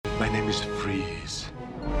name is Freeze.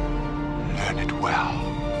 Learn it well,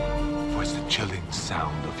 for it's the chilling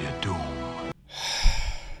sound of your doom.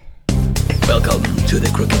 Welcome to the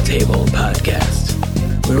Crooked Table Podcast,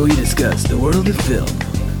 where we discuss the world of film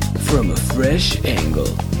from a fresh angle.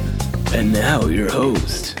 And now your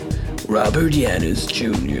host, Robert Yannis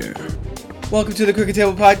Jr. Welcome to the Crooked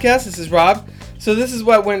Table Podcast. This is Rob. So this is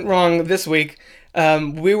what went wrong this week.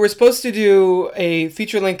 We were supposed to do a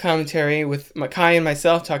feature-length commentary with Kai and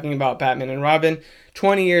myself talking about Batman and Robin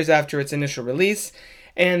 20 years after its initial release,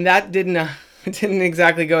 and that didn't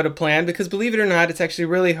exactly go to plan because, believe it or not, it's actually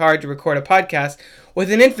really hard to record a podcast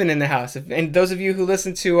with an infant in the house. And those of you who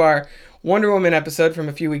listened to our Wonder Woman episode from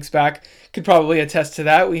a few weeks back could probably attest to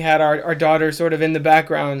that. We had our daughter sort of in the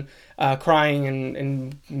background crying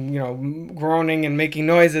and groaning and making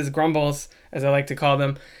noises, grumbles, as I like to call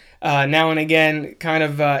them. Now and again, kind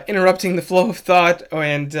of interrupting the flow of thought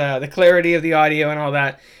and the clarity of the audio and all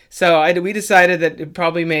that. So we decided that it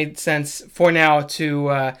probably made sense for now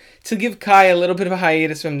to give Kai a little bit of a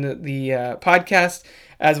hiatus from the podcast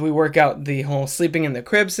as we work out the whole sleeping in the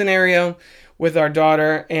crib scenario with our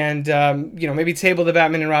daughter, and maybe table the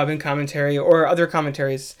Batman and Robin commentary or other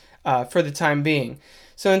commentaries for the time being.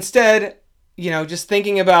 So instead, just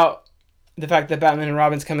thinking about the fact that Batman and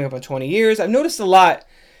Robin's coming up on 20 years, I've noticed a lot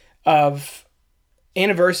of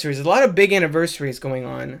anniversaries, a lot of big anniversaries going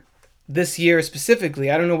on this year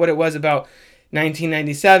specifically. I don't know what it was about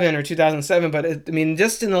 1997 or 2007, but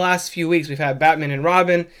just in the last few weeks, we've had Batman and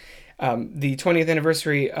Robin, the 20th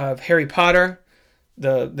anniversary of Harry Potter,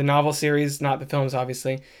 the novel series, not the films,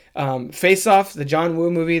 obviously. Face Off, the John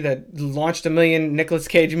Woo movie that launched 1 million Nicolas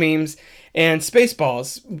Cage memes, and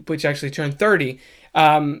Spaceballs, which actually turned 30.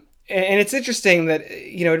 And it's interesting that,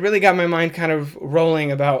 it really got my mind kind of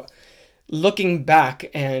rolling about looking back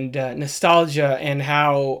and nostalgia, and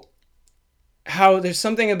how there's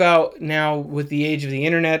something about now with the age of the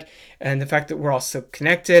internet and the fact that we're all so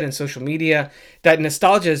connected and social media, that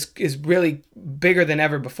nostalgia is really bigger than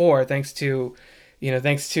ever before, thanks to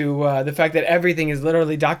the fact that everything is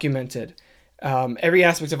literally documented. Every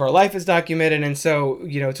aspect of our life is documented, and so,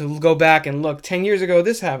 to go back and look, 10 years ago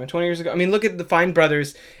this happened, 20 years ago, look at the Fine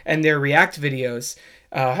Brothers and their React videos,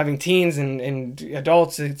 having teens and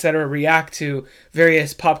adults, etc., react to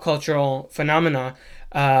various pop cultural phenomena.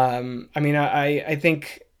 I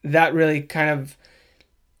think that really kind of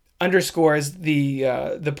underscores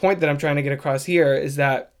the point that I'm trying to get across here, is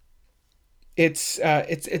that it's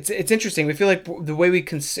interesting. We feel like the way we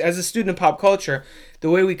as a student of pop culture, the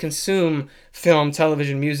way we consume film,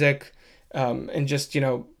 television, music, and just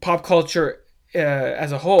pop culture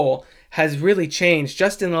as a whole has really changed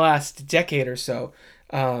just in the last decade or so.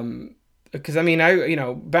 Because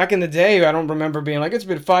back in the day, I don't remember being like, it's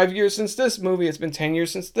been 5 years since this movie, it's been 10 years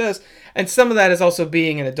since this. And some of that is also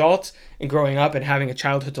being an adult and growing up and having a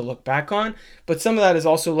childhood to look back on. But some of that is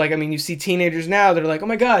also like, you see teenagers now that are like, oh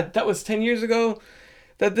my God, that was 10 years ago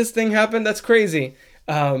that this thing happened. That's crazy.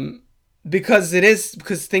 Because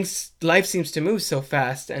life seems to move so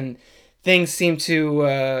fast, and things seem to,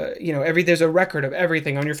 there's a record of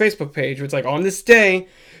everything on your Facebook page where it's like, on this day,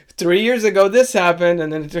 3 years ago, this happened.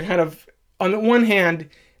 And then it's kind of, on the one hand,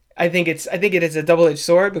 I think it is a double-edged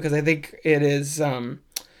sword, because I think it is,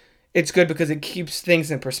 it's good because it keeps things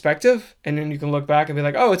in perspective, and then you can look back and be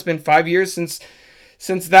like, oh, it's been 5 years since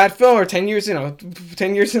that film, or 10 years,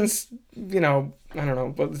 10 years since, I don't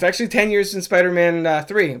know, but it's actually 10 years since Spider-Man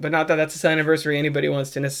 3, but not that that's an anniversary anybody wants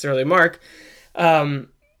to necessarily mark.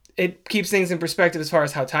 It keeps things in perspective as far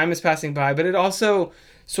as how time is passing by, but it also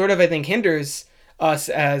sort of, I think, hinders us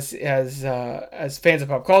as fans of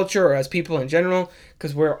pop culture, or as people in general,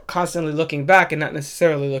 because we're constantly looking back and not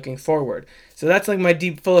necessarily looking forward. So that's like my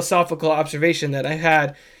deep philosophical observation that I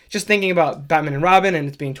had just thinking about Batman and Robin and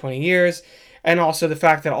it's being 20 years, and also the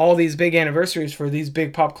fact that all these big anniversaries for these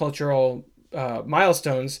big pop cultural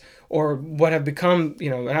milestones, or what have become,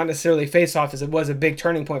 not necessarily Face Off as it was a big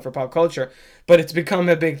turning point for pop culture, but it's become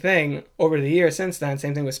a big thing over the years since then.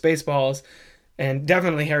 Same thing with Spaceballs and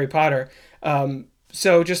definitely Harry Potter.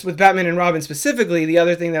 So just with Batman and Robin specifically, the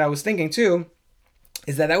other thing that I was thinking too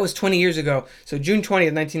is that was 20 years ago. So June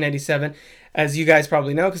 20th, 1997, as you guys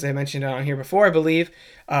probably know, because I mentioned it on here before, I believe,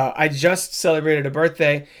 I just celebrated a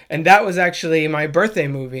birthday, and that was actually my birthday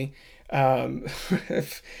movie of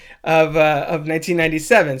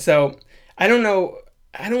 1997. So I don't know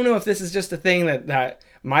if this is just a thing that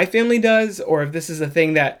my family does, or if this is a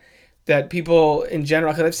thing that people in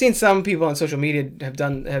general, because I've seen some people on social media have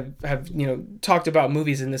talked about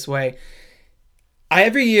movies in this way.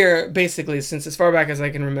 Every year, basically, since as far back as I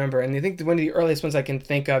can remember, and I think one of the earliest ones I can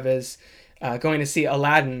think of is going to see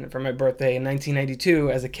Aladdin for my birthday in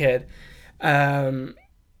 1992 as a kid,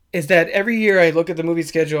 is that every year I look at the movie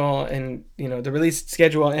schedule and, the release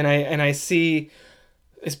schedule, and I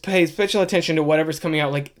pay special attention to whatever's coming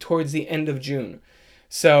out like towards the end of June.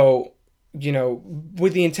 So,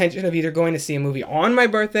 with the intention of either going to see a movie on my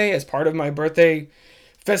birthday as part of my birthday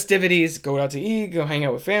festivities, go out to eat, go hang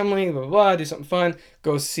out with family, blah, blah, blah, do something fun,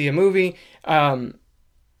 go see a movie. Aladdin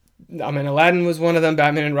was one of them.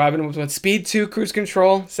 Batman and Robin was one. Speed 2, Cruise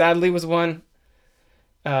Control, sadly, was one.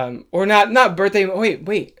 Or not birthday.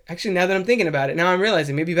 Wait. Actually, now that I'm thinking about it, now I'm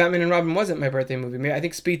realizing maybe Batman and Robin wasn't my birthday movie. Maybe I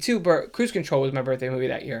think Speed 2, Cruise Control was my birthday movie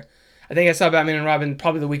that year. I think I saw Batman and Robin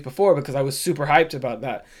probably the week before because I was super hyped about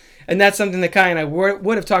that. And that's something that Kai and I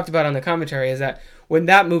would have talked about on the commentary, is that when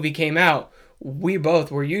that movie came out, we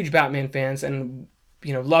both were huge Batman fans and,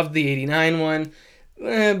 loved the 89 one.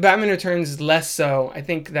 Batman Returns less so. I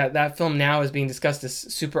think that film now is being discussed as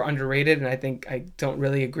super underrated, and I think I don't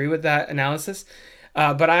really agree with that analysis.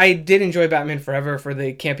 But I did enjoy Batman Forever for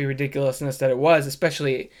the campy ridiculousness that it was,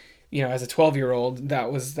 especially, as a 12-year-old.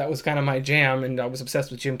 That was kind of my jam, and I was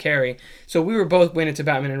obsessed with Jim Carrey. So we were both went into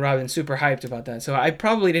Batman and Robin super hyped about that. So I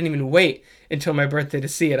probably didn't even wait until my birthday to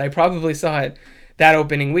see it. I probably saw it that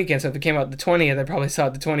opening weekend. So if it came out the 20th, I probably saw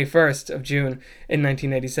it the 21st of June in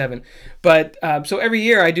 1997. But so every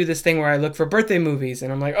year I do this thing where I look for birthday movies,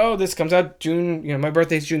 and I'm like, oh, this comes out June, my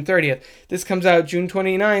birthday's June 30th. This comes out June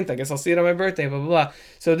 29th. I guess I'll see it on my birthday, blah, blah, blah.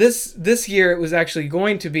 So this year it was actually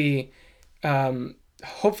going to be,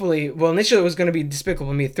 initially it was going to be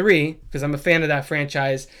Despicable Me 3, because I'm a fan of that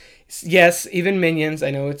franchise. Yes, even Minions.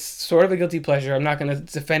 I know it's sort of a guilty pleasure. I'm not going to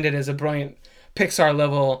defend it as a brilliant Pixar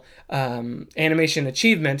level animation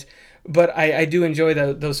achievement, but I do enjoy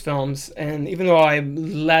those films. And even though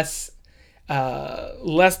I'm less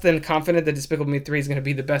than confident that Despicable Me 3 is going to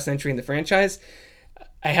be the best entry in the franchise,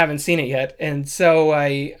 I haven't seen it yet, and so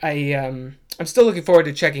I'm still looking forward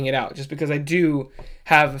to checking it out, just because I do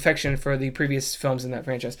have affection for the previous films in that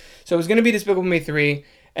franchise. So it was going to be Despicable Me 3,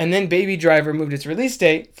 and then Baby Driver moved its release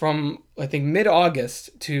date from, I think,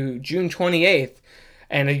 mid-August to June 28th.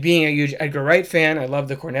 And being a huge Edgar Wright fan, I love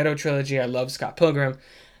the Cornetto trilogy. I love Scott Pilgrim,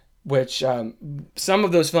 which some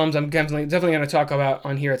of those films I'm definitely going to talk about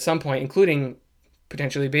on here at some point, including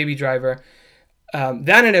potentially Baby Driver. That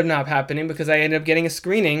ended up not happening because I ended up getting a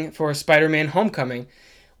screening for Spider-Man: Homecoming,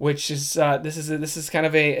 which is this is kind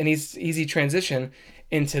of an easy transition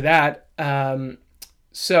into that.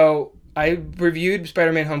 So I reviewed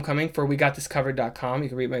Spider-Man: Homecoming for WeGotThisCovered.com. You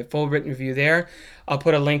can read my full written review there. I'll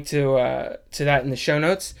put a link to that in the show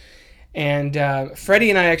notes. And Freddie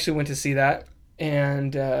and I actually went to see that,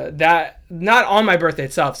 and that not on my birthday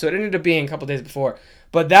itself, so it ended up being a couple days before.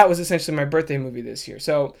 But that was essentially my birthday movie this year.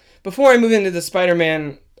 So before I move into the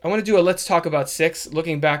Spider-Man, I want to do a Let's Talk About 6,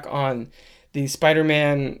 looking back on the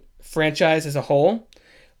Spider-Man franchise as a whole,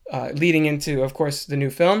 leading into, of course, the new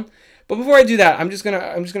film. But before I do that, I'm just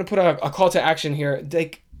gonna put a call to action here.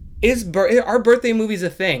 Like, are birthday movies a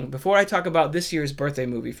thing? Before I talk about this year's birthday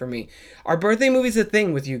movie for me, are birthday movies a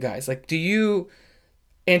thing with you guys? Like, do you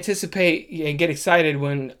anticipate and get excited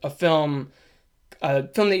when a film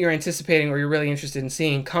that you're anticipating or you're really interested in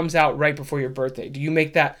seeing comes out right before your birthday? Do you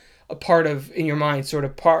make that a part of, in your mind, sort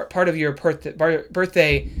of part of your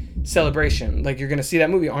birthday celebration? Like, you're going to see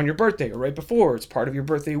that movie on your birthday or right before, it's part of your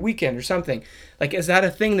birthday weekend or something. Like, is that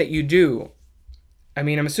a thing that you do? I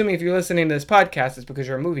mean, I'm assuming if you're listening to this podcast, it's because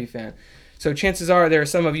you're a movie fan. So chances are there are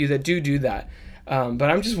some of you that do that. But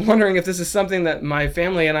I'm just wondering if this is something that my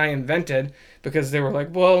family and I invented because they were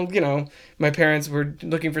like, well, my parents were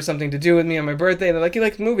looking for something to do with me on my birthday. They're like, you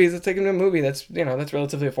like movies? Let's take him to a movie that's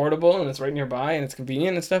relatively affordable and it's right nearby and it's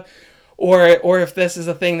convenient and stuff. Or if this is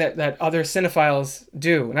a thing that other cinephiles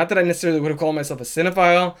do. Not that I necessarily would have called myself a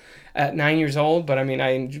cinephile at 9 years old, but I mean,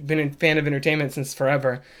 I've been a fan of entertainment since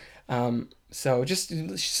forever. So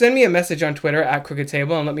just send me a message on Twitter at Crooked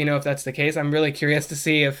Table and let me know if that's the case. I'm really curious to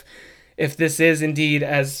see if this is indeed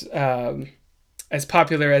as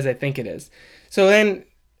popular as I think it is. So then,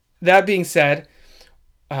 that being said,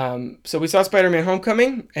 so we saw Spider-Man: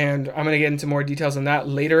 Homecoming, and I'm going to get into more details on that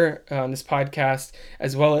later on this podcast,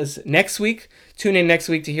 as well as next week. Tune in next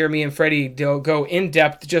week to hear me and Freddie go in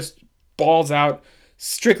depth, just balls out,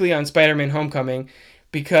 strictly on Spider-Man: Homecoming,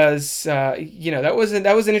 because that was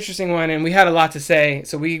an interesting one, and we had a lot to say.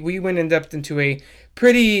 So we went in depth into a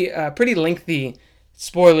pretty lengthy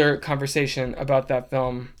spoiler conversation about that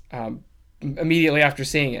film immediately after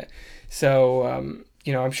seeing it. So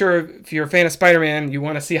I'm sure if you're a fan of Spider-Man, you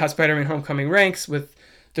want to see how Spider-Man: Homecoming ranks with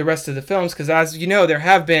the rest of the films, because as you know, there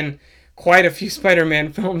have been quite a few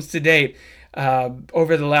Spider-Man films to date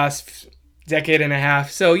over the last decade and a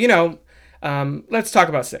half. So Let's talk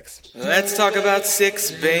about 6. Let's talk about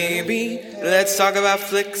 6, baby. Let's talk about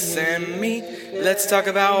flicks and me. Let's talk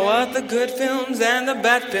about what the good films and the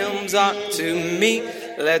bad films are to me.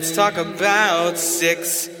 Let's talk about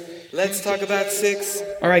 6. Let's talk about 6.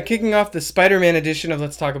 All right, kicking off the Spider-Man edition of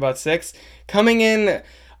Let's Talk About 6. Coming in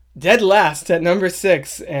dead last at number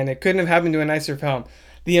 6, and it couldn't have happened to a nicer film.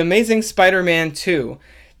 The Amazing Spider-Man 2.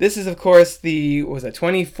 This is, of course, the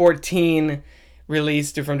 2014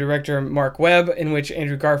 release from director Mark Webb, in which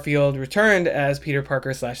Andrew Garfield returned as Peter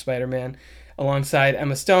Parker / Spider-Man, alongside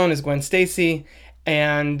Emma Stone as Gwen Stacy,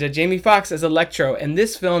 and Jamie Foxx as Electro. And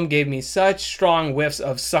this film gave me such strong whiffs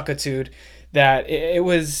of suckitude that it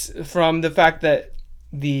was from the fact that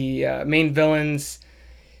the main villain's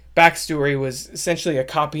backstory was essentially a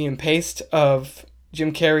copy and paste of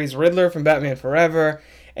Jim Carrey's Riddler from Batman Forever,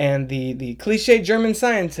 and the cliche German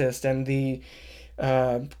scientist, and the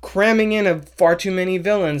cramming in of far too many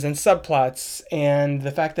villains and subplots, and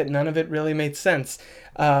the fact that none of it really made sense.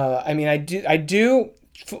 I do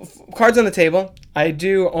cards on the table, I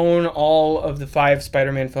do own all of the 5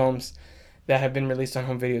 Spider-Man films that have been released on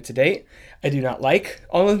home video to date. I do not like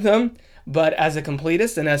all of them, but as a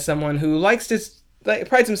completist and as someone who likes to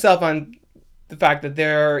prides himself on the fact that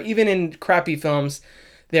there are, even in crappy films,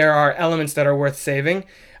 there are elements that are worth saving.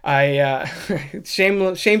 I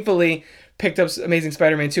shamefully picked up Amazing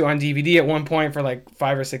Spider-Man 2 on DVD at one point for like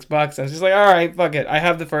 $5 or $6. I was just like, all right, fuck it. I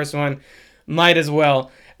have the first one. Might as well.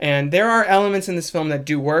 And there are elements in this film that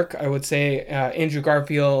do work. I would say Andrew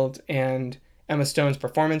Garfield and Emma Stone's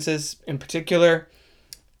performances in particular,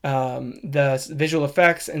 the visual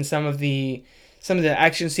effects, and some of the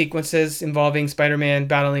action sequences involving Spider-Man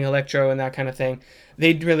battling Electro and that kind of thing,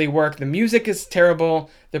 they really work. The music is terrible.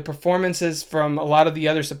 The performances from a lot of the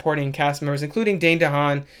other supporting cast members, including Dane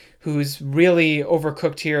DeHaan, who's really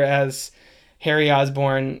overcooked here as Harry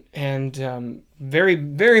Osborn, and very,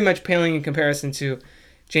 very much paling in comparison to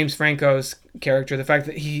James Franco's character. The fact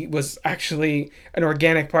that he was actually an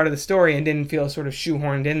organic part of the story and didn't feel sort of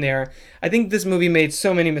shoehorned in there. I think this movie made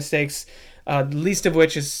so many mistakes, the least of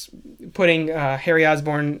which is putting Harry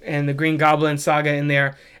Osborn and the Green Goblin saga in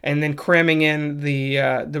there, and then cramming in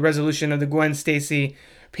the resolution of the Gwen Stacy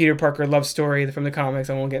Peter Parker love story from the comics.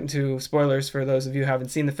 I won't get into spoilers for those of you who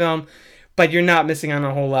haven't seen the film, but you're not missing out on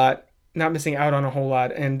a whole lot,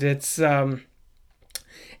 and it's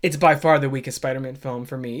by far the weakest Spider-Man film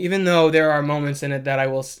for me. Even though there are moments in it that I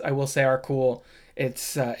will say are cool, it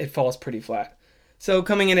falls pretty flat. So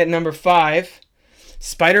coming in at number 5,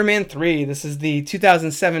 Spider-Man 3. This is the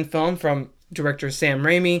 2007 film from director Sam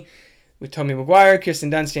Raimi, with Tobey Maguire, Kirsten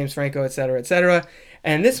Dunst, James Franco, etc., etc.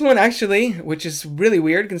 And this one actually, which is really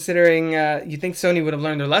weird considering you think Sony would have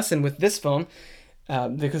learned their lesson with this film,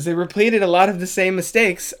 because they repeated a lot of the same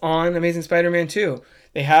mistakes on Amazing Spider-Man 2.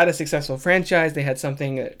 They had a successful franchise, they had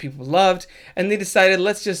something that people loved, and they decided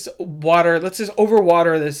let's just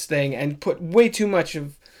overwater this thing and put way too much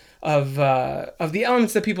of the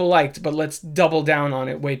elements that people liked, but let's double down on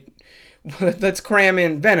it. Let's cram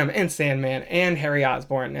in Venom and Sandman and Harry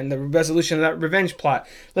Osborn and the resolution of that revenge plot.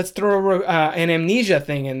 Let's throw an amnesia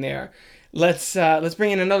thing in there. Let's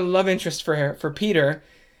bring in another love interest for Peter,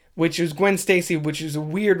 which is Gwen Stacy, which is a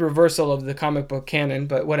weird reversal of the comic book canon,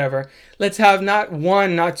 but whatever. Let's have not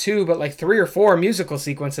 1, not 2, but like 3 or 4 musical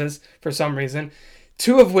sequences for some reason,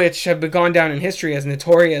 2 of which have gone down in history as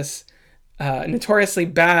notoriously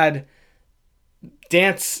bad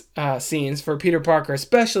dance scenes for Peter Parker,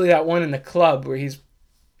 especially that one in the club where he's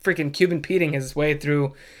freaking Cuban Peteing his way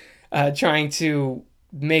through trying to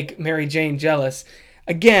make Mary Jane jealous.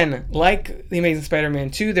 Again, like The Amazing Spider-Man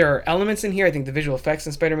 2, there are elements in here. I think the visual effects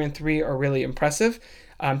in Spider-Man 3 are really impressive.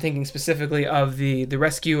 I'm thinking specifically of the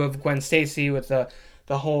rescue of Gwen Stacy with the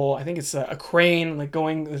whole, I think it's a crane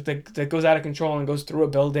that goes out of control and goes through a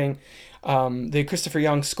building. The Christopher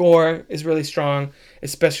Young score is really strong,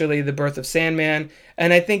 especially the birth of Sandman.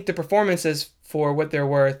 And I think the performances, for what they're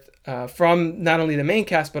worth, from not only the main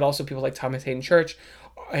cast, but also people like Thomas Hayden Church,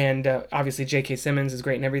 and obviously J.K. Simmons is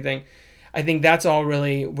great and everything. I think that's all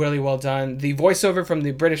really, really well done. The voiceover from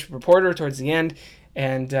the British reporter towards the end,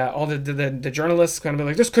 and all the journalists kind of be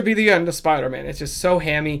like, this could be the end of Spider-Man. It's just so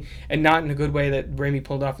hammy, and not in a good way that Raimi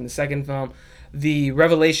pulled off in the second film. The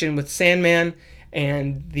revelation with Sandman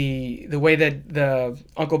and the way that the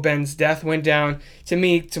Uncle Ben's death went down, to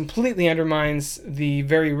me, completely undermines the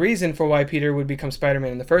very reason for why Peter would become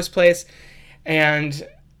Spider-Man in the first place. And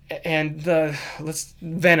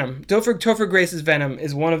Venom. Topher Grace's Venom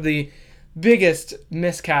is one of the biggest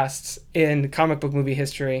miscasts in comic book movie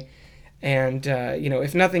history. And,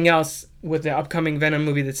 if nothing else, with the upcoming Venom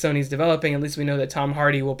movie that Sony's developing, at least we know that Tom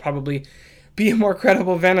Hardy will probably be a more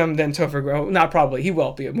credible Venom than Topher Grace. Not probably, he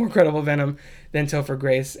will be a more credible Venom than Topher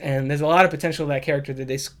Grace. And there's a lot of potential of that character that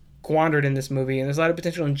they squandered in this movie, and there's a lot of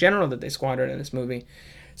potential in general that they squandered in this movie.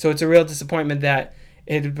 So it's a real disappointment that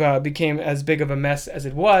it became as big of a mess as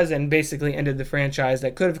it was, and basically ended the franchise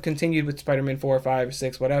that could have continued with Spider-Man 4, 5,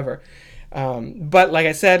 6, whatever. But like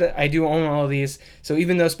I said, I do own all of these. So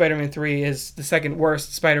even though Spider-Man 3 is the second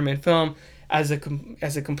worst Spider-Man film, as a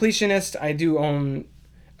completionist, I do own.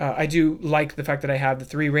 I do like the fact that I have the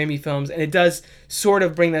 3 Raimi films, and it does sort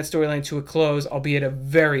of bring that storyline to a close, albeit a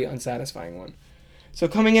very unsatisfying one. So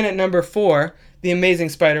coming in at number 4, The Amazing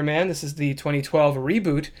Spider-Man. This is the 2012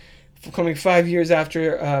 reboot, coming 5 years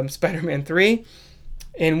after Spider-Man 3,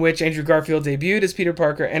 in which Andrew Garfield debuted as Peter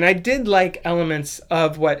Parker. And I did like elements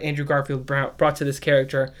of what Andrew Garfield brought to this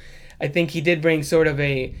character. I think he did bring sort of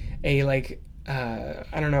a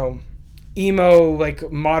I don't know, emo,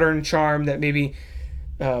 like modern charm that maybe...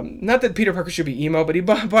 not that Peter Parker should be emo, but he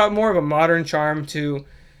brought more of a modern charm to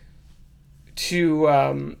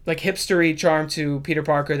like hipstery charm to Peter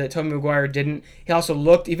Parker that Tobey Maguire didn't. He also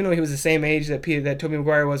looked, even though he was the same age that Tobey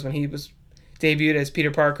Maguire was when he was debuted as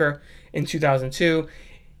Peter Parker in 2002,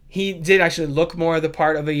 he did actually look more the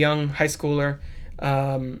part of a young high schooler.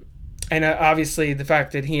 And obviously the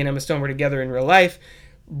fact that he and Emma Stone were together in real life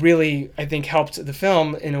really, I think, helped the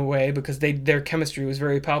film in a way, because their chemistry was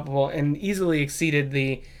very palpable and easily exceeded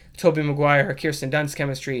the Tobey Maguire, Kirsten Dunst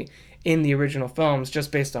chemistry in the original films, just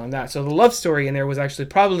based on that. So the love story in there was actually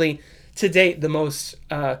probably, to date, the most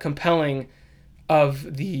compelling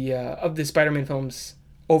of the Spider-Man films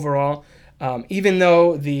overall. Even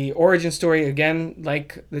though the origin story, again,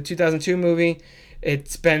 like the 2002 movie, it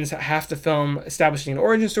spends half the film establishing an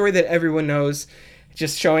origin story that everyone knows,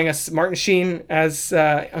 just showing us Martin Sheen as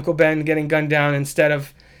Uncle Ben getting gunned down instead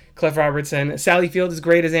of Cliff Robertson. Sally Field is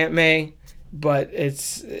great as Aunt May, but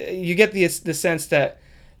you get the sense that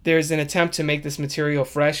there's an attempt to make this material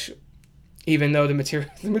fresh, even though the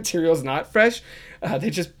material is not fresh. They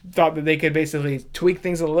just thought that they could basically tweak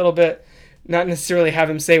things a little bit, not necessarily have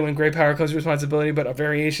him say "when great power comes responsibility," but a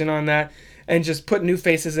variation on that, and just put new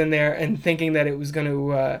faces in there, and thinking that it was going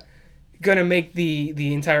to make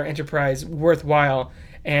the entire enterprise worthwhile.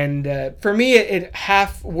 And for me, it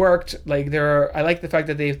half worked. Like I like the fact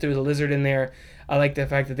that they threw the lizard in there. I like the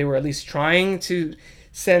fact that they were at least trying to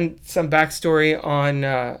send some backstory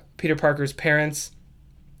on Peter Parker's parents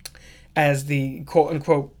as the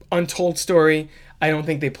quote-unquote untold story. I don't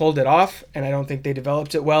think they pulled it off, and I don't think they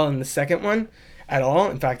developed it well in the second one at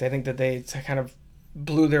all. In fact, I think that they kind of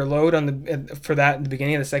blew their load for that in the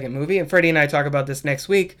beginning of the second movie. And Freddie and I talk about this next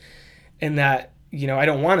week, in that, I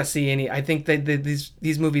don't want to see any... I think that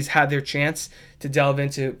these movies had their chance to delve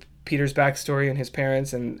into Peter's backstory and his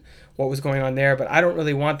parents and what was going on there, but I don't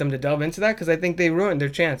really want them to delve into that, because I think they ruined their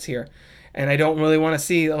chance here. And I don't really want to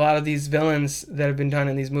see a lot of these villains that have been done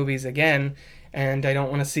in these movies again, and I don't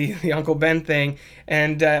want to see the Uncle Ben thing.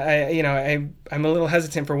 And I'm a little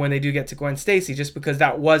hesitant for when they do get to Gwen Stacy, just because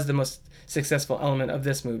that was the most successful element of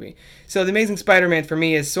this movie. So The Amazing Spider-Man for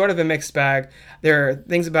me is sort of a mixed bag. There are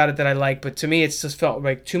things about it that I like, but to me it's just felt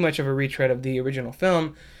like too much of a retread of the original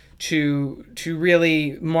film to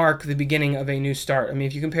really mark the beginning of a new start. I mean,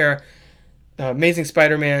 if you compare Amazing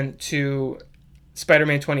Spider-Man to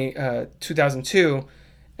Spider-Man 2002,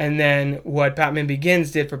 and then what Batman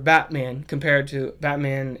Begins did for Batman compared to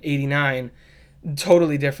Batman 89,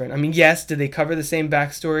 totally different. I mean, yes, did they cover the same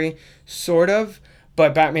backstory? Sort of.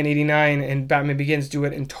 But Batman 89 and Batman Begins do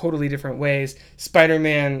it in totally different ways.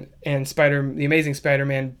 Spider-Man and The Amazing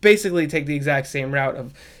Spider-Man basically take the exact same route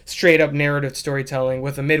of straight-up narrative storytelling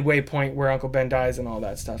with a midway point where Uncle Ben dies and all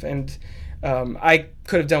that stuff. And I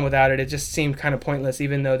could have done without it. It just seemed kind of pointless,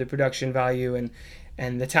 even though the production value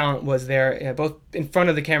and the talent was there, both in front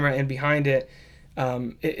of the camera and behind it.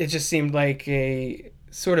 It just seemed like a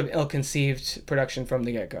sort of ill-conceived production from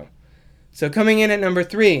the get-go. So coming in at number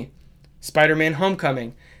 3, Spider-Man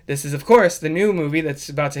Homecoming. This is, of course, the new movie that's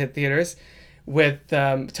about to hit theaters, with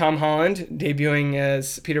Tom Holland debuting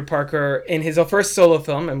as Peter Parker in his first solo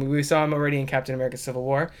film. I mean, we saw him already in Captain America Civil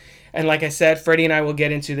War. And like I said, Freddie and I will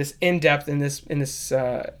get into this in depth in this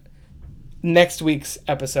next week's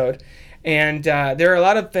episode. And there are a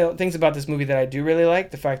lot of things about this movie that I do really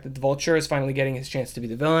like. The fact that the Vulture is finally getting his chance to be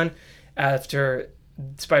the villain after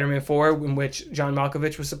Spider-Man 4, in which John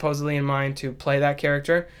Malkovich was supposedly in mind to play that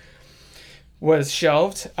character, was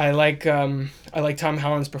shelved. I like Tom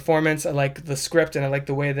Holland's performance. I like the script, and I like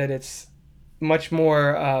the way that it's much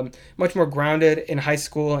more grounded in high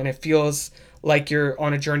school, and it feels like you're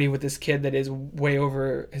on a journey with this kid that is way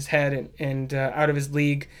over his head and out of his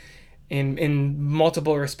league. in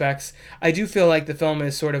multiple respects. I do feel like the film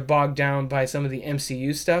is sort of bogged down by some of the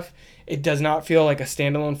MCU stuff. It does not feel like a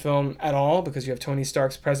standalone film at all because you have Tony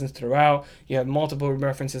Stark's presence throughout. You have multiple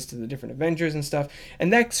references to the different Avengers and stuff.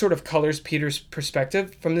 And that sort of colors Peter's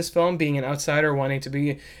perspective from this film, being an outsider, wanting to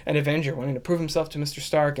be an Avenger, wanting to prove himself to Mr.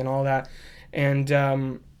 Stark and all that. And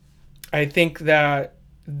I think that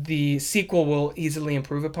the sequel will easily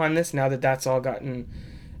improve upon this now that that's all gotten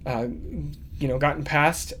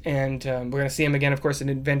past, and we're going to see him again, of course, in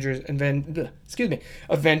Avengers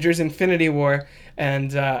Infinity War,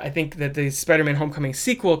 and I think that the Spider-Man Homecoming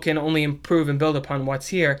sequel can only improve and build upon what's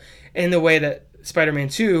here in the way that Spider-Man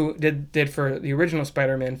 2 did for the original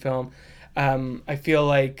Spider-Man film. I feel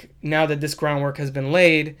like now that this groundwork has been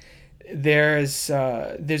laid, there's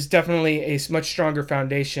definitely a much stronger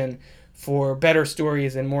foundation for better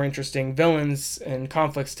stories and more interesting villains and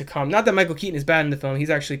conflicts to come. Not that Michael Keaton is bad in the film.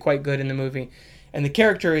 He's actually quite good in the movie. And the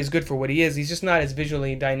character is good for what he is. He's just not as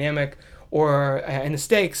visually dynamic and the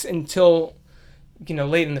stakes until,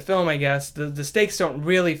 late in the film, I guess, the stakes don't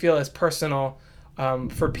really feel as personal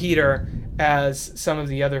for Peter as some of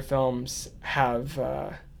the other films have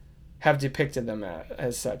depicted them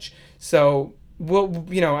as such. So,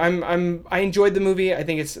 I enjoyed the movie. I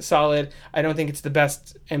think it's solid. I don't think it's the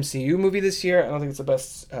best MCU movie this year. I don't think it's the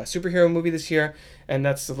best superhero movie this year, and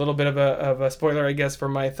that's a little bit of a spoiler, I guess, for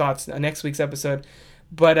my thoughts on next week's episode.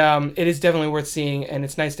 But it is definitely worth seeing, and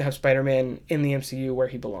it's nice to have Spider-Man in the MCU where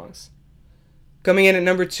he belongs. Coming in at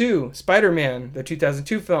number 2, Spider-Man, the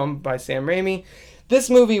 2002 film by Sam Raimi. This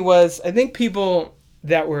movie was, I think, people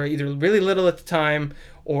that were either really little at the time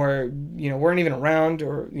or weren't even around,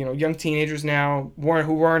 or young teenagers now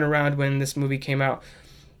who weren't around when this movie came out,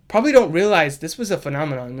 probably don't realize this was a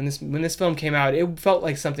phenomenon. When this film came out, it felt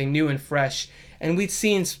like something new and fresh, and we'd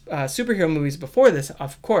seen superhero movies before this.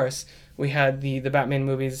 Of course, we had the Batman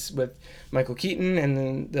movies with Michael Keaton, and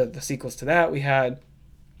then the sequels to that. We had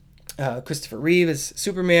Christopher Reeve as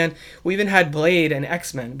Superman. We even had Blade and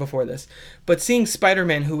X-Men before this. But seeing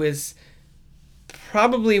Spider-Man, who is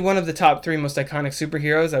probably one of the top 3 most iconic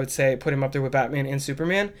superheroes, I would say, put him up there with Batman and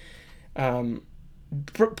Superman.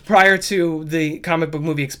 Prior to the comic book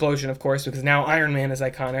movie explosion, of course, because now Iron Man is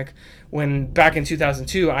iconic. When back in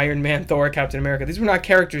 2002, Iron Man, Thor, Captain America, these were not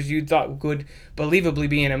characters you thought could believably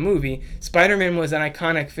be in a movie. Spider-Man was an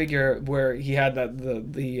iconic figure where he had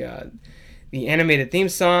the animated theme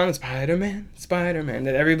song, Spider-Man, Spider-Man,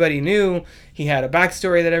 that everybody knew. He had a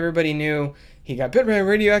backstory that everybody knew. He got bit by a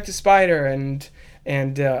radioactive spider and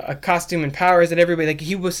a costume and powers that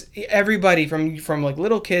everybody from like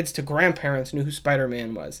little kids to grandparents knew who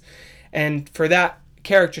Spider-Man was. And for that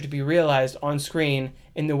character to be realized on screen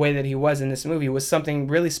in the way that he was in this movie was something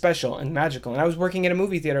really special and magical. And I was working at a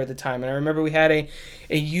movie theater at the time, and I remember we had a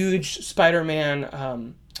huge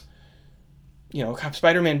Spider-Man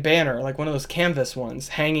Spider-Man banner, like one of those canvas ones,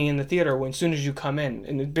 hanging in the theater as soon as you come in.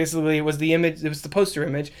 And it was the poster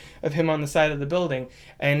image of him on the side of the building,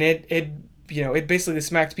 and it basically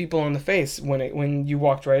smacked people in the face when you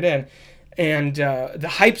walked right in. And the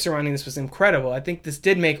hype surrounding this was incredible. I think this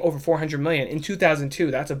did make over $400 million in 2002.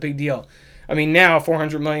 That's a big deal. I mean, now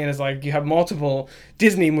 $400 million is like you have multiple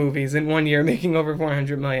Disney movies in one year making over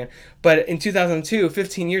 $400 million. But in 2002,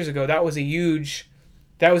 15 years ago, that was a huge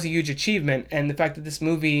achievement. And the fact that this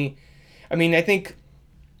movie, I mean, I think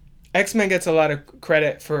X-Men gets a lot of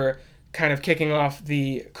credit for kind of kicking off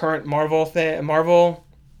the current Marvel fan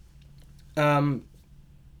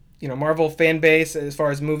base as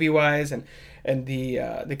far as movie wise, and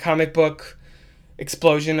the comic book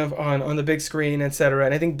explosion on the big screen, etc.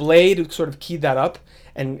 And I think Blade sort of keyed that up,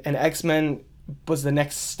 and X-Men was the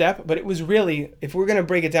next step. But it was really, if we're going to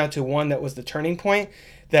break it down to one that was the turning point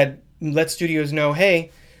that let studios know,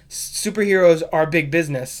 hey, superheroes are big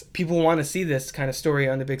business. People want to see this kind of story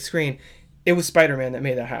on the big screen. It was Spider-Man that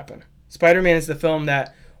made that happen. Spider-Man is the film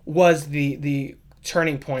that was the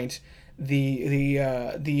turning point, the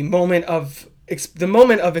moment of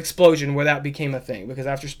explosion where that became a thing. Because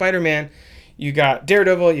after Spider-Man, you got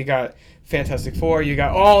Daredevil, you got Fantastic Four, you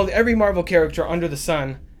got every Marvel character under the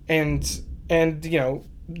sun, and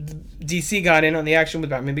DC got in on the action with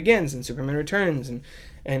Batman Begins and Superman Returns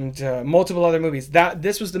and multiple other movies.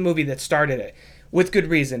 This was the movie that started it, with good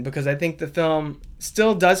reason, because I think the film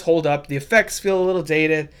still does hold up. The effects feel a little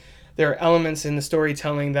dated. There are elements in the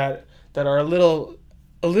storytelling that are a little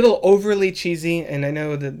overly cheesy, and I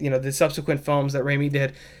know that the subsequent films that Raimi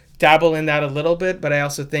did dabble in that a little bit, but I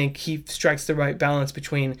also think he strikes the right balance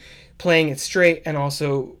between playing it straight and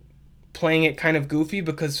also playing it kind of goofy,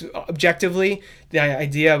 because objectively the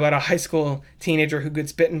idea about a high school teenager who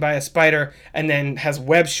gets bitten by a spider and then has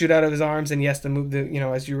webs shoot out of his arms, and yes,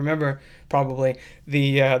 as you remember probably,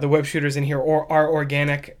 the web shooters in here are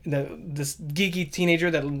organic. This geeky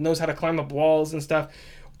teenager that knows how to climb up walls and stuff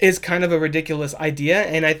is kind of a ridiculous idea,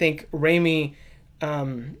 and I think Raimi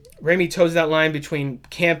toes that line between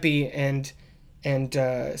campy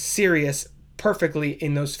and serious perfectly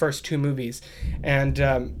in those first two movies. And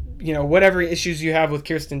whatever issues you have with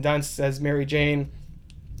Kirsten Dunst as Mary Jane,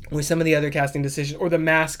 with some of the other casting decisions, or the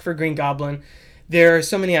mask for Green Goblin, there are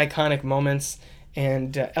so many iconic moments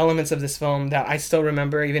and elements of this film that I still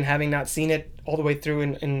remember, even having not seen it all the way through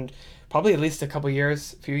in probably at least a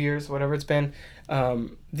few years, whatever it's been.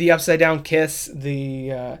 The upside down kiss,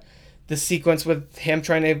 the sequence with him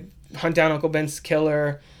trying to hunt down Uncle Ben's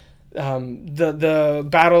killer, the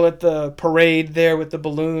battle at the parade there with the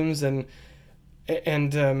balloons, and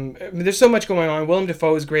there's so much going on. Willem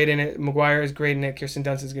Dafoe is great in it. Maguire is great in it. Kirsten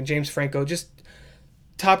Dunst is good. James Franco, just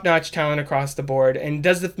top-notch talent across the board. And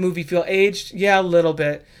does the movie feel aged? Yeah, a little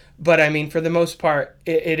bit. But I mean, for the most part,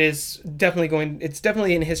 it's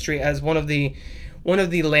definitely in history as one of the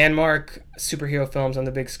landmark superhero films on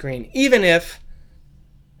the big screen. Even if,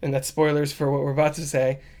 and that's spoilers for what we're about to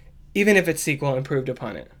say, even if its sequel improved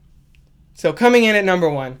upon it. So coming in at number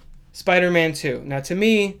 1, Spider-Man 2. Now to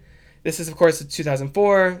me, this is, of course, a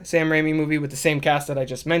 2004 Sam Raimi movie with the same cast that I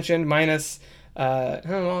just mentioned, minus,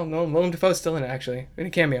 Willem Dafoe's still in it, actually, in a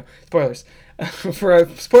cameo. Spoilers.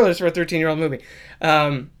 Spoilers for a 13-year-old movie.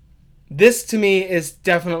 This, to me, is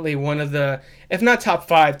definitely one of the, if not top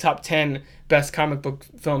 5, top 10 best comic book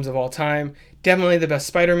films of all time. Definitely the best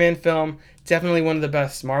Spider-Man film. Definitely one of the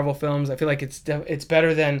best Marvel films. I feel like it's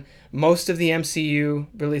better than most of the MCU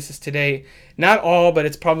releases today. Not all, but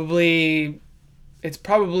it's probably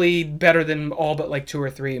better than all but like 2 or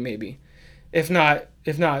 3, maybe. If not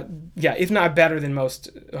better than most.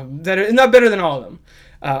 Not better than all of them.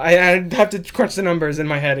 I'd have to crunch the numbers in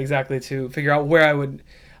my head exactly to figure out where I would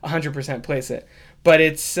 100% place it. But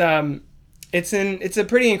it's a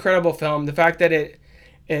pretty incredible film. The fact that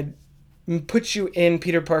it puts you in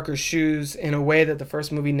Peter Parker's shoes in a way that the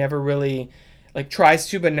first movie never really tries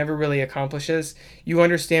to, but never really accomplishes. You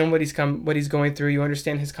understand what he's going through. You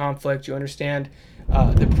understand his conflict. You understand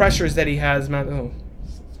the pressures that he has. Oh,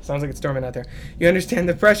 sounds like it's storming out there. You understand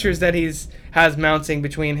the pressures that has mounting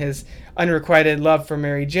between his unrequited love for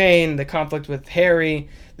Mary Jane, the conflict with Harry,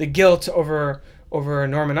 the guilt over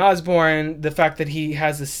Norman Osborn, the fact that he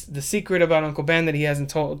has the secret about Uncle Ben that he hasn't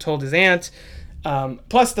told his aunt.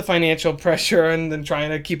 Plus the financial pressure and then trying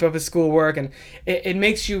to keep up his schoolwork, and it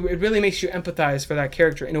really makes you empathize for that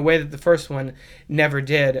character in a way that the first one never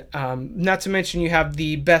did. Not to mention you have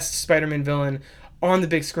the best Spider-Man villain on the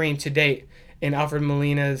big screen to date in Alfred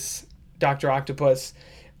Molina's Dr. Octopus.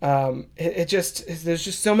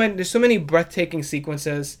 There's so many breathtaking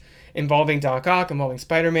sequences involving Doc Ock, involving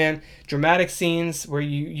Spider-Man, dramatic scenes where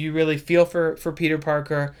you really feel for Peter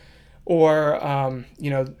Parker, or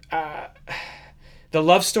the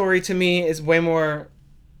love story to me is way more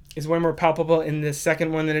palpable in the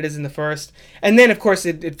second one than it is in the first. And then, of course,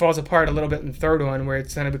 it falls apart a little bit in the third one, where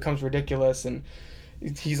it kind of becomes ridiculous, and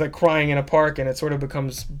he's like crying in a park, and it sort of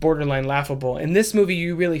becomes borderline laughable. In this movie,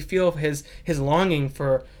 you really feel his longing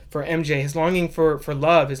for MJ, his longing for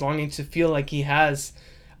love, his longing to feel like he has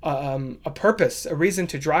a purpose, a reason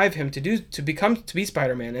to drive him to be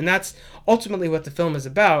Spider-Man. And that's ultimately what the film is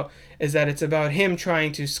about, is that it's about him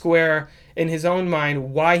trying to square in his own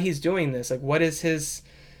mind why he's doing this. Like, what is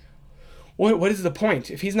the point?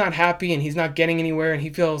 If he's not happy and he's not getting anywhere, and he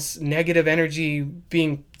feels negative energy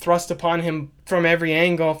being thrust upon him from every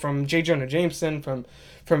angle, from J. Jonah Jameson, from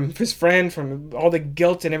his friend, from all the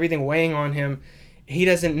guilt and everything weighing on him, he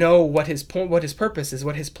doesn't know what his purpose is,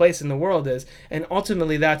 what his place in the world is. And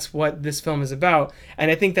ultimately, that's what this film is about. And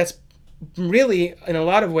I think that's really, in a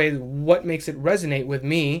lot of ways, what makes it resonate with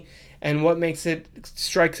me, and what makes it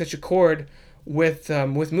strike such a chord with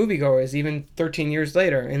moviegoers, even 13 years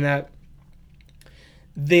later, in that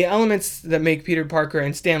the elements that make Peter Parker,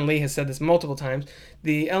 and Stan Lee has said this multiple times,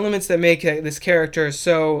 the elements that make this character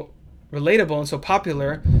so relatable and so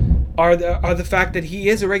popular are the fact that he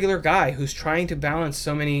is a regular guy who's trying to balance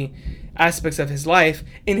so many aspects of his life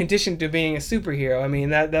in addition to being a superhero. I mean,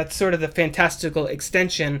 that's sort of the fantastical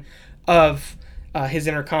extension of his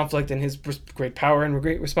inner conflict and his great power and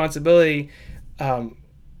great responsibility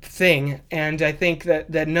thing. And I think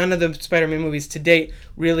that none of the Spider-Man movies to date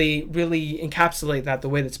really encapsulate that the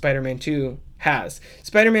way that Spider-Man 2 has.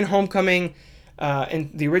 Spider-Man Homecoming and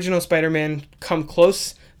the original Spider-Man come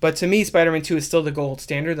close, but to me, Spider-Man 2 is still the gold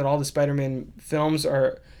standard, that all the Spider-Man films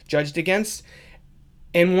are judged against.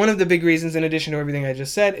 And one of the big reasons, in addition to everything I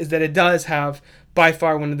just said, is that it does have by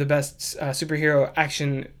far one of the best superhero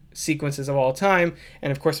action sequences of all time.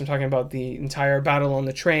 And of course, I'm talking about the entire battle on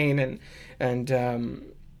the train and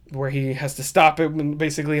where he has to stop it,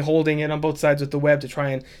 basically holding it on both sides with the web to try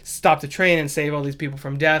and stop the train and save all these people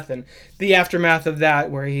from death, and the aftermath of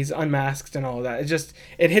that where he's unmasked and all of that.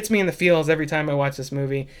 It hits me in the feels every time I watch this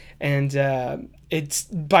movie, and it's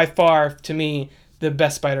by far, to me, the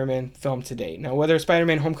best Spider-Man film to date. Now, whether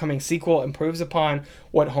Spider-Man Homecoming sequel improves upon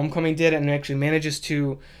what Homecoming did and actually manages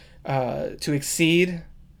to exceed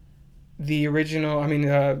the original,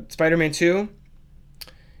 Spider-Man 2,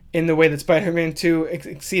 in the way that Spider-Man 2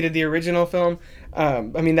 exceeded the original film,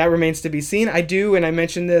 that remains to be seen. I do, and I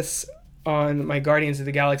mentioned this on my Guardians of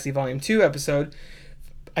the Galaxy Volume 2 episode,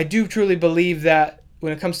 I do truly believe that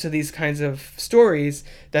when it comes to these kinds of stories,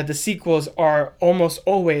 that the sequels are almost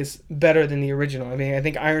always better than the original. I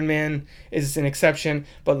think Iron Man is an exception,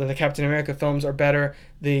 but the Captain America films are better.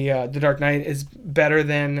 The Dark Knight is better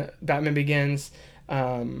than Batman Begins.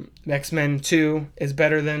 X-Men 2 is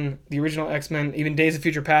better than the original X-Men. Even Days of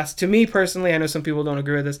Future Past, to me personally, I know some people don't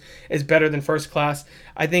agree with this, is better than First Class.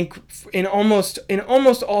 I think in almost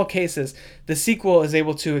all cases, the sequel is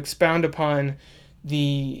able to expound upon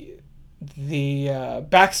the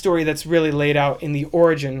backstory that's really laid out in the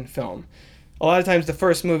origin film. A lot of times the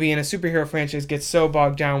first movie in a superhero franchise gets so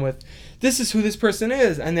bogged down with, this is who this person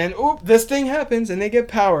is, and then, this thing happens, and they get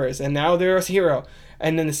powers, and now they're a hero.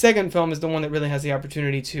 And then the second film is the one that really has the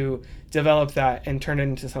opportunity to develop that and turn it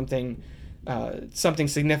into something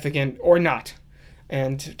significant or not.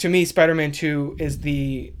 And to me, Spider-Man 2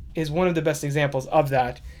 is one of the best examples of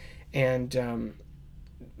that, and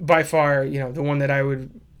by far, the one that I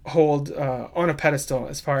would hold on a pedestal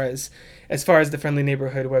as far as the friendly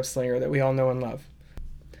neighborhood web slinger that we all know and love.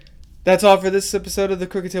 That's all for this episode of the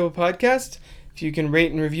Crooked Table Podcast. If you can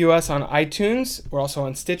rate and review us on iTunes, we're also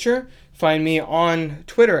on Stitcher. Find me on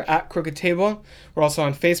Twitter at Crooked Table. We're also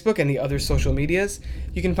on Facebook and the other social medias.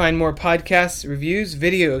 You can find more podcasts, reviews,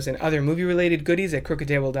 videos, and other movie-related goodies at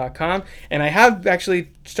crookedtable.com. And I have actually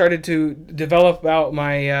started to develop out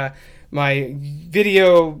my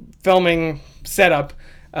video filming setup.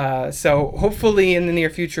 So hopefully in the near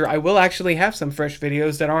future, I will actually have some fresh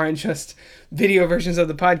videos that aren't just video versions of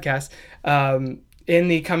the podcast in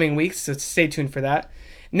the coming weeks. So stay tuned for that.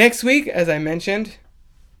 Next week, as I mentioned,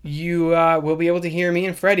 you will be able to hear me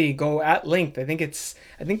and Freddie go at length. I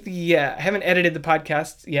haven't edited the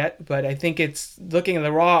podcast yet, but I think it's looking at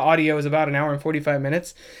the raw audio is about an hour and 45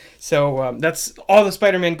 minutes. So that's all the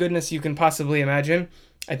Spider-Man goodness you can possibly imagine.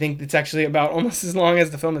 I think it's actually about almost as long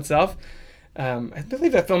as the film itself. I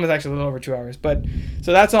believe that film is actually a little over 2 hours.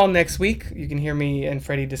 So that's all next week. You can hear me and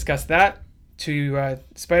Freddie discuss that. To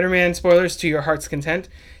Spider-Man spoilers to your heart's content.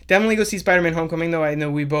 Definitely go see Spider-Man Homecoming, though. I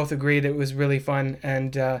know we both agreed it was really fun.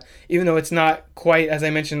 And even though it's not quite, as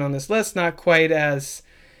I mentioned on this list, not quite as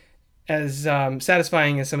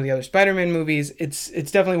satisfying as some of the other Spider-Man movies, it's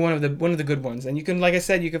definitely one of the good ones. And you can, like I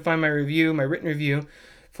said, you can find my written review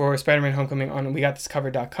for Spider-Man Homecoming on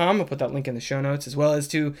WeGotThisCovered.com. I'll put that link in the show notes, as well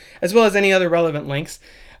as any other relevant links.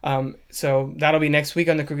 So that'll be next week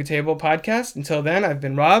on the Crooked Table Podcast. Until then, I've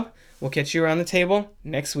been Rob. We'll catch you around the table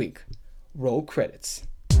next week. Roll credits.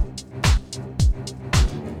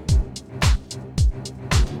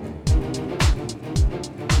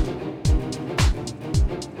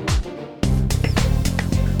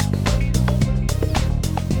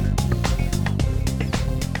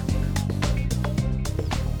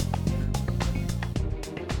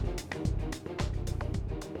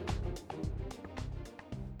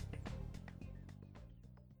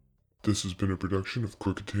 This has been a production of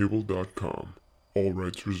crookedtable.com. All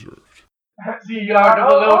rights reserved.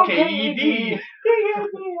 C-R-O-O-K-E-D.